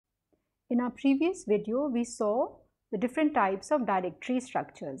In our previous video, we saw the different types of directory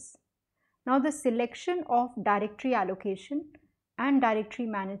structures. Now, the selection of directory allocation and directory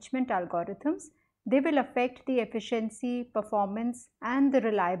management algorithms, they will affect the efficiency, performance, and the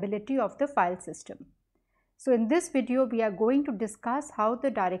reliability of the file system. So, in this video, we are going to discuss how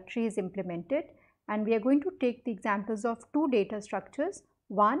the directory is implemented, and we are going to take the examples of two data structures,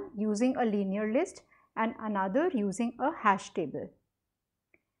 one using a linear list and another using a hash table.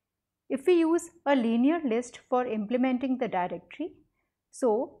 If we use a linear list for implementing the directory,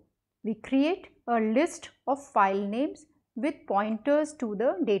 so we create a list of file names with pointers to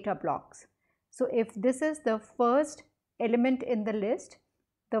the data blocks. So if this is the first element in the list,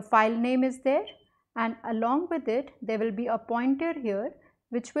 the file name is there, and along with it there will be a pointer here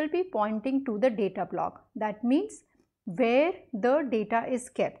which will be pointing to the data block. That means where the data is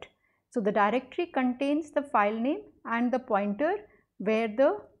kept. So the directory contains the file name and the pointer where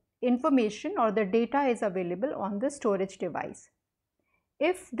the information or the data is available on the storage device.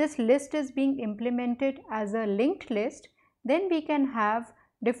 If this list is being implemented as a linked list, then we can have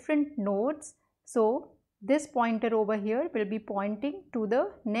different nodes. So this pointer over here will be pointing to the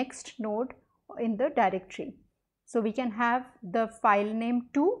next node in the directory. So we can have the file name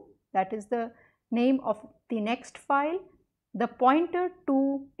 2, that is the name of the next file, the pointer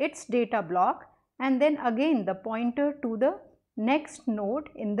to its data block, and then again the pointer to the next node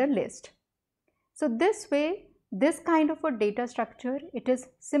in the list. So this way, this kind of a data structure, it is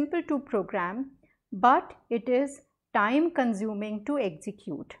simple to program, but it is time consuming to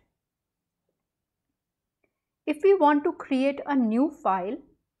execute. If we want to create a new file,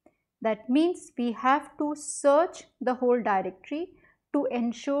 that means we have to search the whole directory to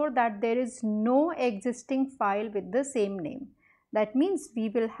ensure that there is no existing file with the same name. That means we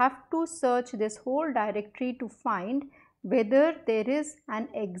will have to search this whole directory to find whether there is an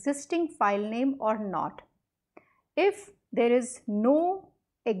existing file name or not. If there is no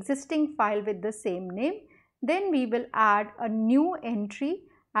existing file with the same name, then we will add a new entry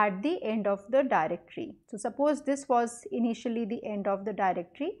at the end of the directory. So suppose this was initially the end of the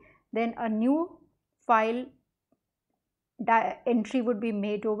directory, then a new file entry would be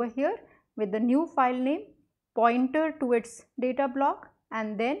made over here with the new file name, pointer to its data block,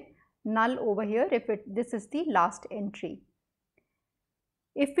 and then null over here if this is the last entry.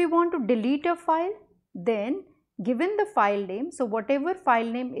 If we want to delete a file, then given the file name, so whatever file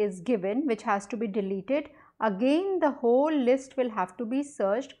name is given which has to be deleted, again the whole list will have to be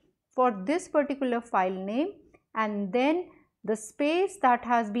searched for this particular file name, and then the space that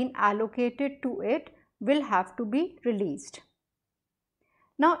has been allocated to it will have to be released.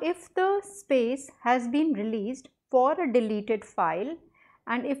 Now if the space has been released for a deleted file,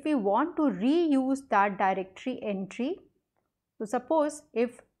 and if we want to reuse that directory entry, so suppose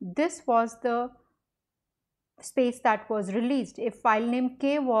if this was the space that was released, if file name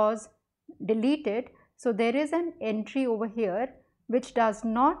k was deleted, so there is an entry over here which does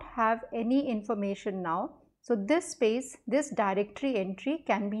not have any information now. So this space, this directory entry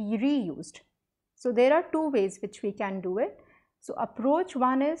can be reused. So there are two ways which we can do it. So approach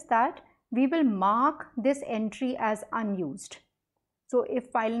one is that we will mark this entry as unused. So if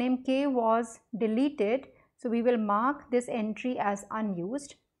file name k was deleted, so we will mark this entry as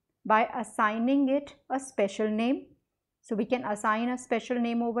unused by assigning it a special name. So we can assign a special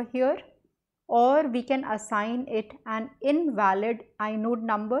name over here, or we can assign it an invalid inode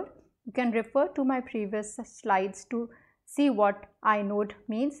number. You can refer to my previous slides to see what inode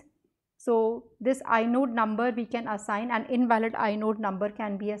means. So this inode number we can assign, an invalid inode number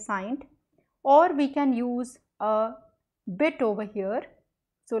can be assigned, or we can use a bit over here.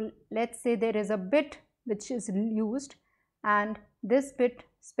 So let's say there is a bit which is used, and this bit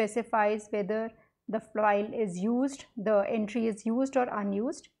specifies whether the file is used, the entry is used or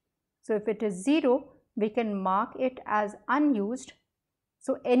unused. So if it is 0, we can mark it as unused.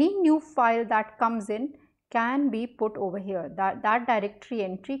 So any new file that comes in can be put over here. That directory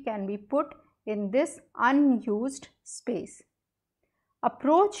entry can be put in this unused space.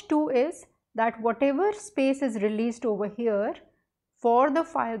 Approach 2 is that whatever space is released over here for the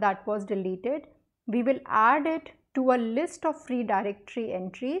file that was deleted, we will add it to a list of free directory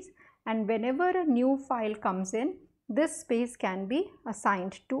entries, and whenever a new file comes in, this space can be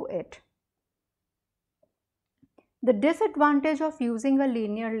assigned to it. The disadvantage of using a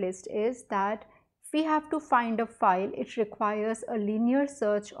linear list is that if we have to find a file, it requires a linear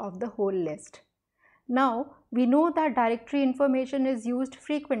search of the whole list. Now, we know that directory information is used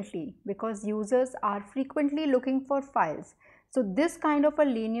frequently because users are frequently looking for files. So this kind of a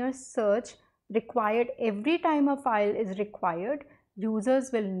linear search required every time a file is required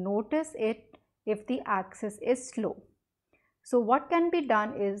users will notice it if the access is slow. So what can be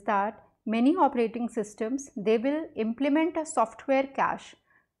done is that many operating systems, they will implement a software cache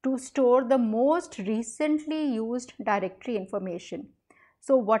to store the most recently used directory information.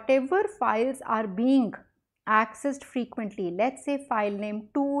 So whatever files are being accessed frequently, let's say file name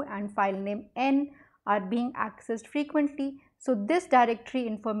 2 and file name n are being accessed frequently, so this directory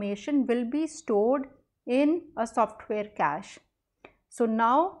information will be stored in a software cache. So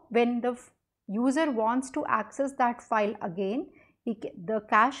now when the user wants to access that file again, the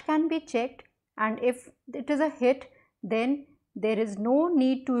cache can be checked, and if it is a hit, then there is no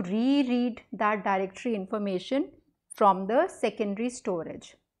need to reread that directory information from the secondary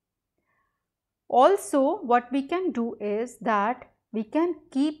storage. Also, what we can do is that we can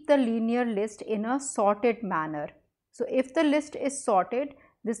keep the linear list in a sorted manner. So if the list is sorted,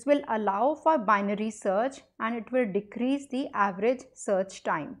 this will allow for binary search and it will decrease the average search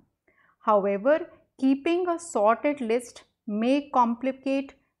time. However, keeping a sorted list may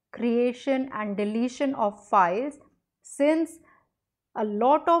complicate creation and deletion of files, since a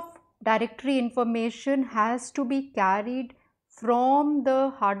lot of directory information has to be carried from the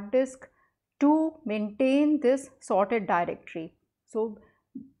hard disk to maintain this sorted directory. So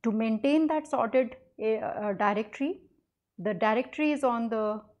to maintain that sorted directory, the directory is on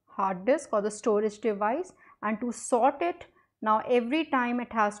the hard disk or the storage device, and to sort it, now every time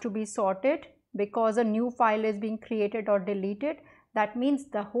it has to be sorted because a new file is being created or deleted. That means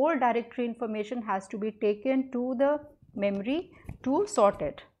the whole directory information has to be taken to the memory to sort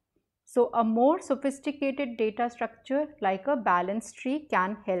it. So a more sophisticated data structure like a balanced tree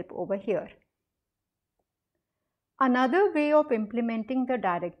can help over here. Another way of implementing the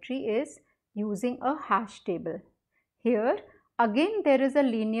directory is using a hash table. Here again there is a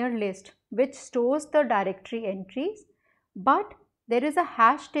linear list which stores the directory entries, but there is a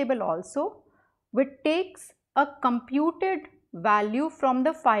hash table also which takes a computed value from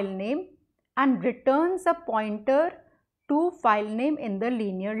the file name and returns a pointer to file name in the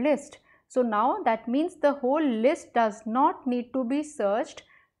linear list. So now that means the whole list does not need to be searched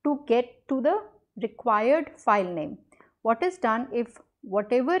to get to the required file name. What is done, if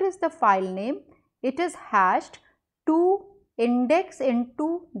whatever is the file name, it is hashed to index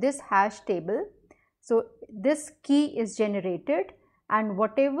into this hash table. So this key is generated, and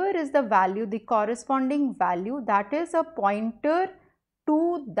whatever is the value, the corresponding value, that is a pointer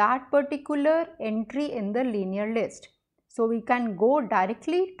to that particular entry in the linear list. So we can go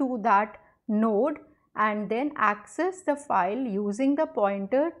directly to that node and then access the file using the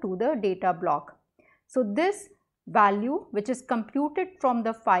pointer to the data block. So this value which is computed from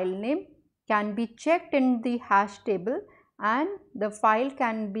the file name can be checked in the hash table and the file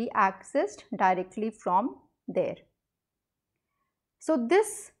can be accessed directly from there. So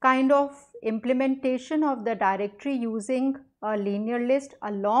this kind of implementation of the directory using a linear list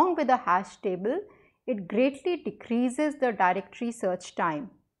along with a hash table, it greatly decreases the directory search time.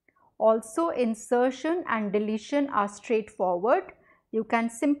 Also, insertion and deletion are straightforward. You can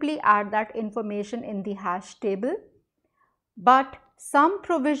simply add that information in the hash table, but some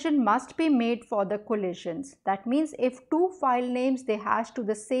provision must be made for the collisions. That means if two file names they hash to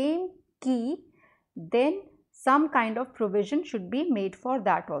the same key, then some kind of provision should be made for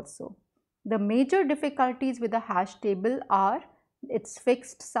that also. The major difficulties with the hash table are its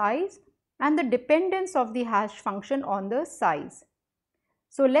fixed size and the dependence of the hash function on the size.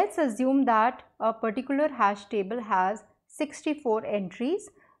 So let's assume that a particular hash table has 64 entries.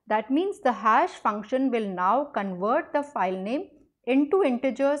 That means the hash function will now convert the file name into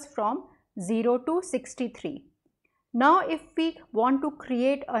integers from 0 to 63. Now if we want to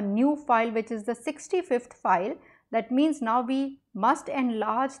create a new file which is the 65th file, that means now we must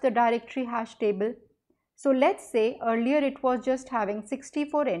enlarge the directory hash table. So let's say earlier it was just having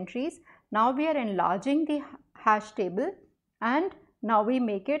 64 entries. Now we are enlarging the hash table and now we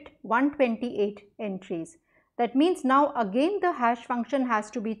make it 128 entries. That means now again the hash function has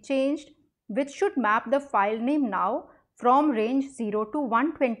to be changed, which should map the file name now from range 0 to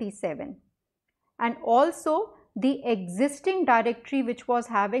 127. And also the existing directory which was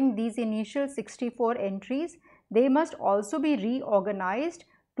having these initial 64 entries, they must also be reorganized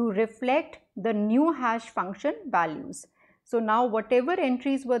to reflect the new hash function values. So now whatever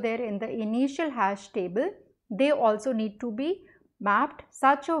entries were there in the initial hash table, they also need to be mapped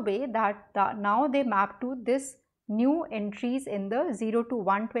such a way that now they map to this new entries in the 0 to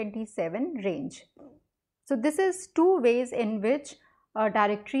 127 range. So this is two ways in which a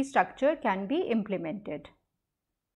directory structure can be implemented.